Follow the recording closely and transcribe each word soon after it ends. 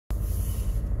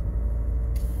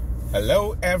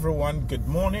Hello everyone, good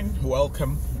morning,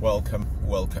 welcome.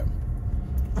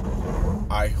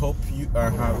 I hope you are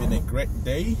having a great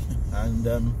day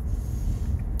and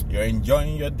you're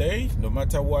enjoying your day no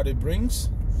matter what it brings.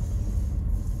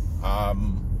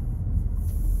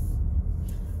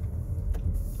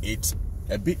 It's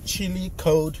a bit chilly,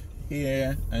 cold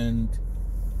here and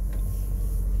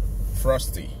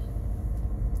frosty.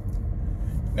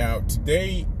 Now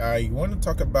today I want to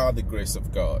talk about the grace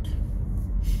of God.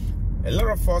 A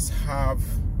lot of us have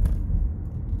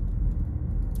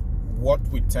what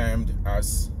we termed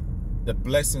as the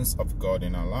blessings of God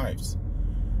in our lives.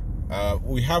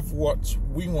 We have what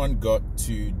we want God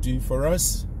to do for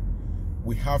us.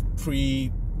 We have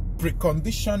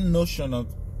preconditioned notion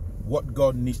of what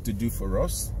God needs to do for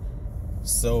us.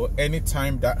 So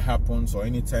anytime that happens or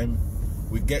anytime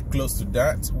we get close to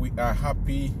that, we are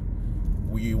happy.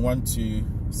 We want to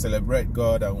celebrate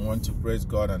God and we want to praise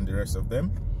God and the rest of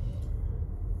them.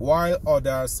 While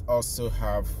others also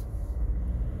have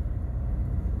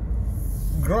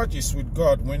grudges with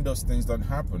God when those things don't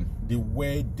happen the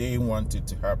way they want it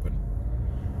to happen.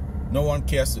 No one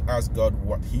cares to ask God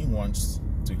what He wants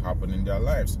to happen in their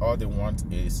lives. All they want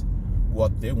is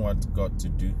what they want God to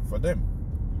do for them.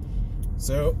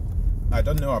 So, I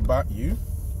don't know about you.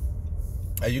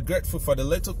 Are you grateful for the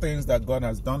little things that God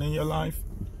has done in your life?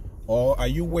 Or are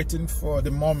you waiting for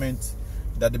the moment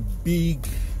that the big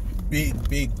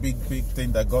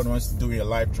thing that God wants to do in your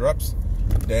life drops?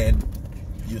 Then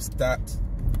you start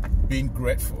being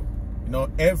grateful. You know,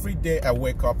 every day I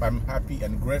wake up, I'm happy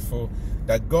and grateful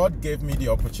that God gave me the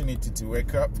opportunity to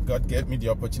wake up. God gave me the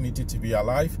opportunity to be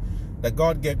alive. That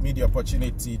God gave me the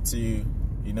opportunity to,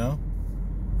 you know,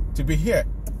 to be here.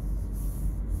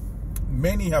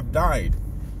 Many have died.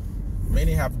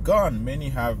 Many have gone. Many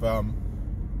have,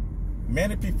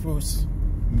 many people's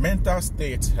mental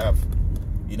states have,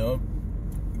 you know,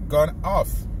 gone off.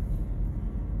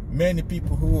 Many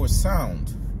people who were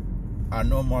sound are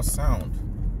no more sound.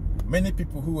 Many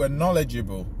people who were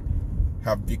knowledgeable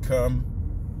have become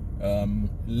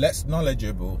less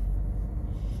knowledgeable.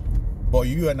 But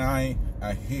you and I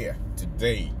are here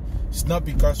today. It's not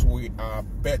because we are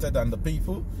better than the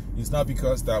people. It's not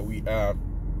because that we are,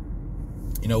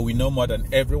 you know, we know more than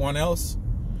everyone else.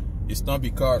 It's not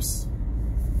because,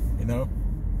 you know,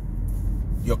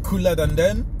 you're cooler than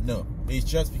them. No, it's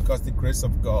just because the grace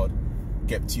of God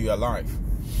kept you alive.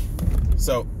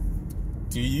 So,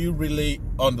 do you really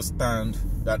understand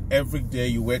that every day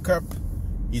you wake up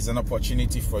is an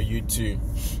opportunity for you to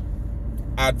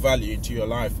add value into your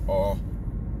life? Or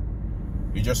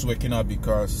you're just waking up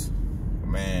because,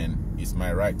 man, it's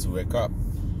my right to wake up?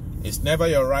 It's never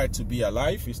your right to be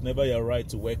alive. It's never your right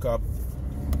to wake up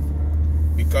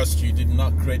because you did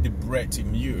not create the breath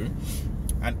in you.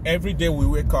 And every day we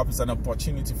wake up is an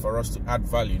opportunity for us to add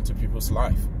value into people's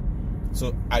life.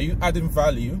 So are you adding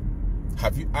value?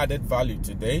 Have you added value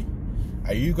today?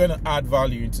 Are you going to add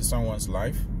value into someone's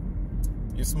life?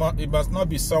 It must not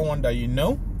be someone that you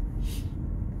know.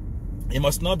 It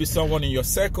must not be someone in your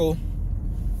circle.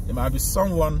 It might be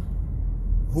someone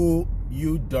who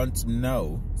you don't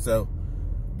know. So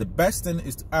the best thing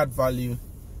is to add value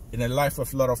in the life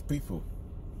of a lot of people.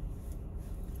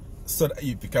 So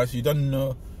that because you don't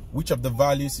know which of the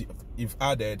values you've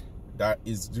added that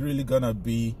is really gonna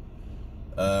be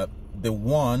the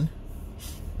one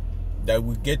that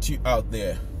will get you out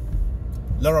there.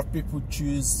 A lot of people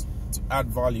choose to add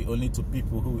value only to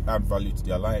people who add value to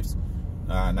their lives.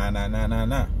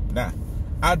 Nah.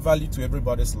 Add value to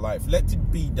everybody's life. Let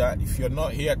it be that if you're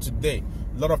not here today,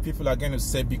 a lot of people are going to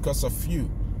say, because of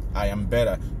you, I am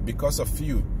better. Because of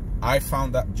you, I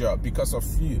found that job. Because of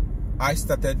you, I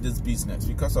started this business.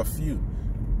 Because of you,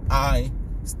 I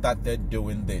started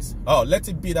doing this. Oh, let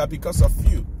it be that because of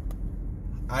you,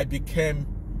 I became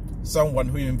someone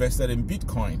who invested in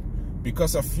Bitcoin.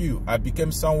 Because of you, I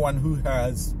became someone who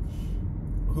has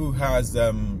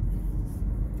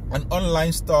an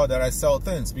online store that I sell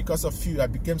things. Because of you, I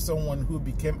became someone who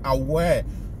became aware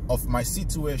of my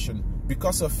situation.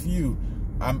 Because of you,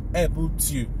 I'm able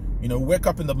to, you know, wake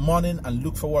up in the morning and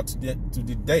look forward to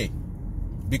the day.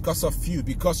 Because of you,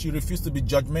 because you refuse to be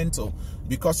judgmental,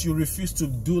 because you refuse to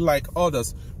do like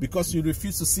others, because you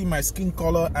refuse to see my skin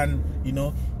color and, you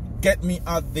know, get me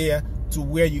out there to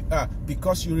where you are,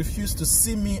 because you refuse to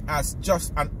see me as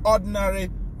just an ordinary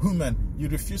human, you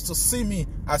refuse to see me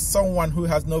as someone who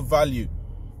has no value.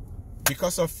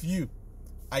 Because of you,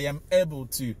 I am able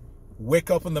to wake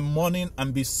up in the morning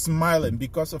and be smiling.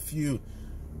 Because of you,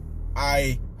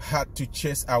 I had to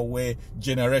chase away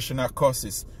generational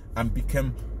curses and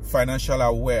become financially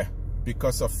aware.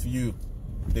 Because of you,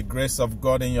 the grace of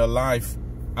God in your life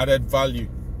added value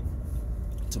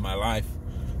to my life.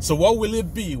 So what will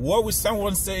it be? What will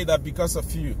someone say that because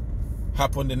of you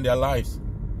happened in their lives?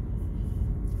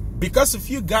 Because of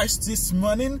you guys this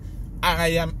morning, I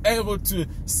am able to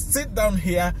sit down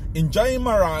here, enjoying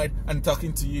my ride and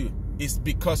talking to you. It's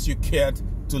because you cared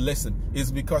to listen.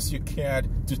 It's because you cared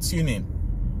to tune in.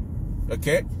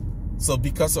 Okay? So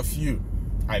because of you,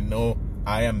 I know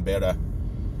I am better.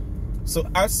 So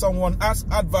add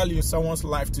value in someone's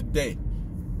life today.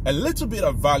 A little bit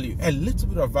of value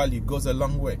goes a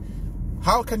long way.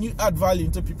 How can you add value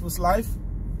into people's life?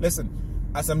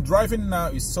 Listen, as I'm driving now,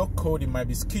 it's so cold, it might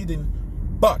be skidding,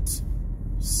 but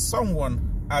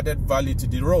someone added value to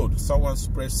the road. Someone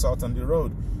sprayed salt on the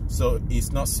road, so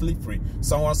it's not slippery.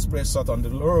 Someone sprayed salt on the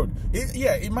road.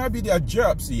 It might be their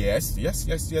jobs, yes,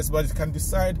 but it can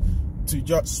decide to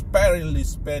just sparingly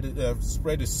spread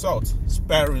the salt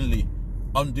sparingly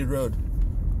on the road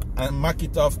and mark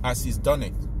it off as he's done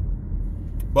it.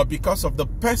 But because of the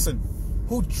person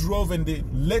who drove in the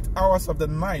late hours of the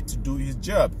night to do his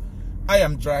job, I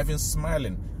am driving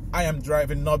smiling. I am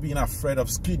driving not being afraid of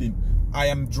skidding. I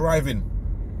am driving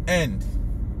and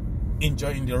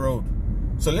enjoying the road.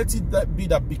 So let it be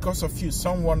that because of you,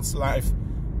 someone's life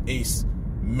is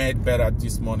made better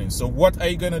this morning. So what are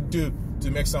you going to do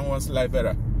to make someone's life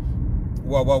better?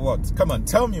 What? Come on,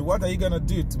 tell me, what are you going to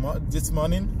do this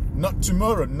morning? Not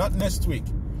tomorrow, not next week.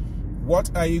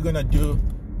 What are you going to do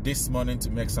this morning to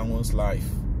make someone's life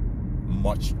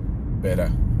much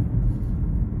better?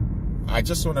 I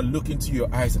just want to look into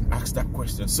your eyes and ask that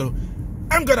question. So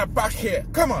I'm going to park here.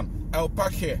 Come on, I'll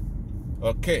park here.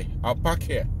 Okay, I'll park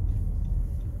here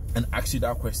and ask you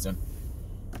that question.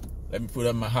 Let me put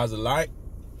on my hazard light.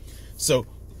 So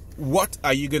what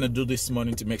are you going to do this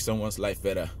morning to make someone's life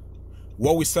better?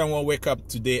 What will someone wake up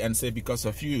today and say, because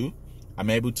of you, I'm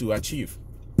able to achieve?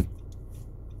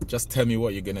 Just tell me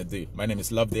what you're going to do. My name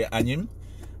is Loveday Anyim,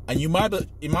 and you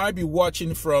might be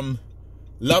watching from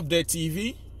Loveday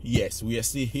TV. Yes, we are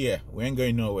still here. We ain't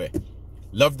going nowhere.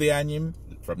 Loveday Anyim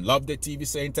from Loveday TV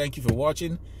saying thank you for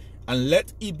watching, and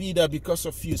let it be that because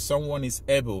of you, someone is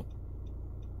able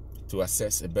to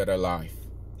access a better life.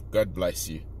 God bless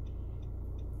you.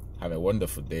 Have a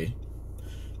wonderful day.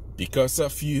 Because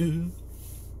of you,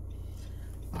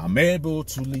 I'm able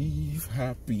to live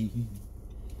happy.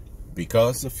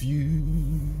 Because of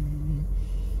you,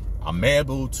 I'm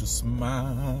able to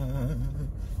smile.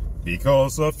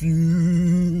 Because of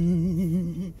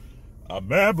you,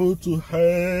 I'm able to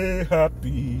be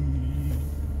happy.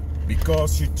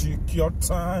 Because you took your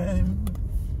time.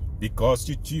 Because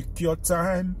you took your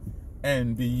time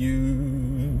and be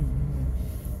you.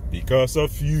 Because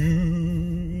of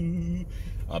you,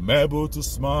 I'm able to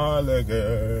smile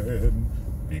again.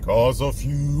 Because of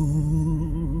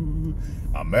you,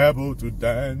 I'm able to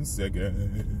dance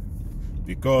again.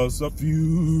 Because of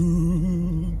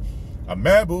you, I'm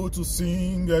able to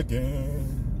sing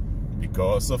again.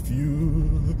 Because of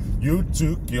you, you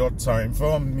took your time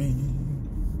for me.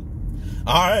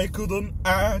 I couldn't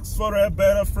ask for a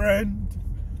better friend.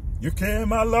 You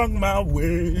came along my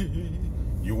way.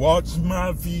 You watched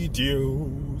my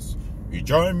videos. You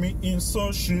joined me in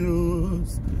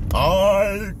socials.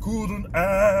 I couldn't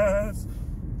ask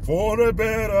for a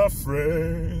better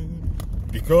friend.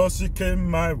 Because you came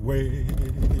my way.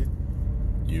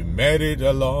 You made it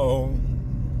along.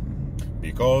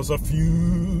 Because of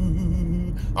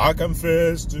you, I can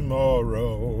face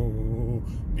tomorrow.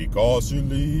 Because you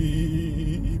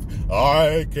live,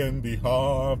 I can be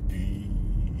happy.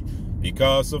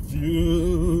 Because of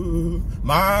you,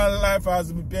 my life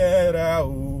has been better.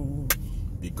 Oh,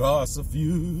 because of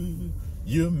you,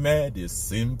 you made it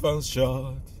simple and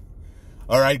short.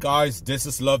 Alright guys, this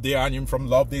is Loveday Anyim from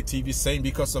Loveday TV saying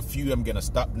because of you, I'm going to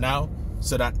stop now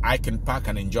so that I can pack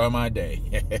and enjoy my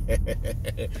day.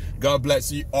 God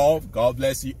bless you all. God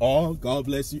bless you all. God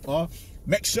bless you all.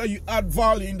 Make sure you add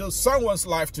value into someone's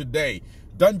life today.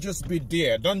 Don't just be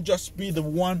there. Don't just be the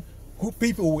one who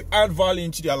people will add value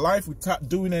into their life without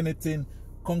doing anything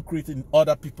concrete in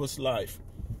other people's life.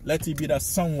 Let it be that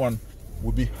someone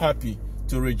will be happy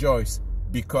to rejoice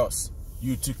because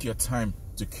you took your time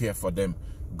to care for them.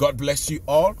 God bless you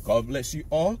all. God bless you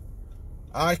all.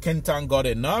 I can thank God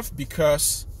enough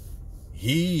because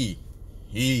He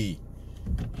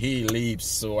lives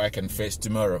so I can face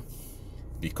tomorrow.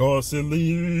 Because He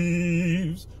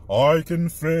lives, I can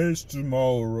face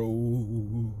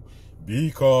tomorrow.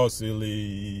 Because He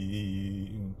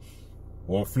lives,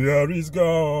 all fear is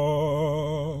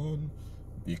gone.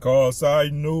 Because I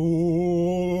know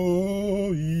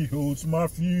He holds my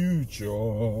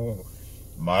future.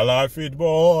 My life is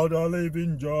but a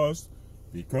living just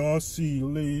because he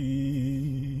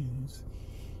lives.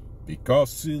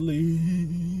 Because he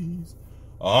lives,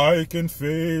 I can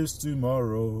face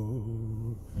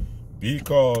tomorrow.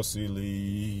 Because he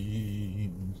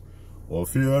lives, all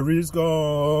fear is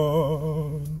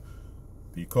gone.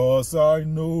 Because I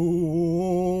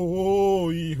know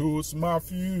he holds my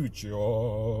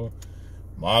future.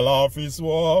 My life is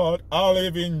what I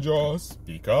live in just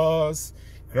because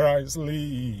Christ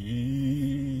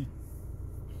lives.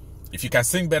 If you can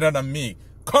sing better than me,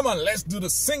 come on, let's do the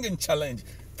singing challenge.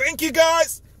 Thank you,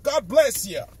 guys. God bless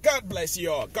you. God bless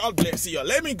you all. God bless you all.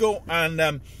 Let me go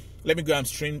and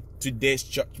stream today's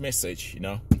church message. You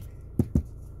know,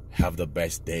 have the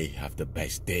best day. Have the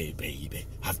best day, baby.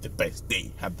 Have the best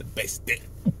day. Have the best day.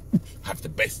 Have the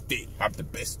best day. Have the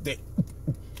best day.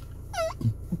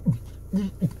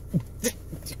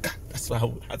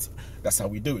 That's how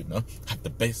we do it, no? Have the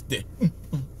best day.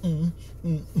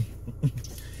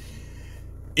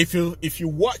 If you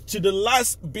watch to the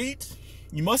last beat,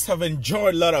 you must have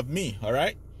enjoyed a lot of me, all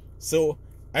right? So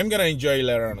I'm gonna enjoy you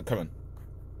later on. Come on.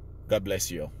 God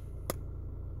bless you all.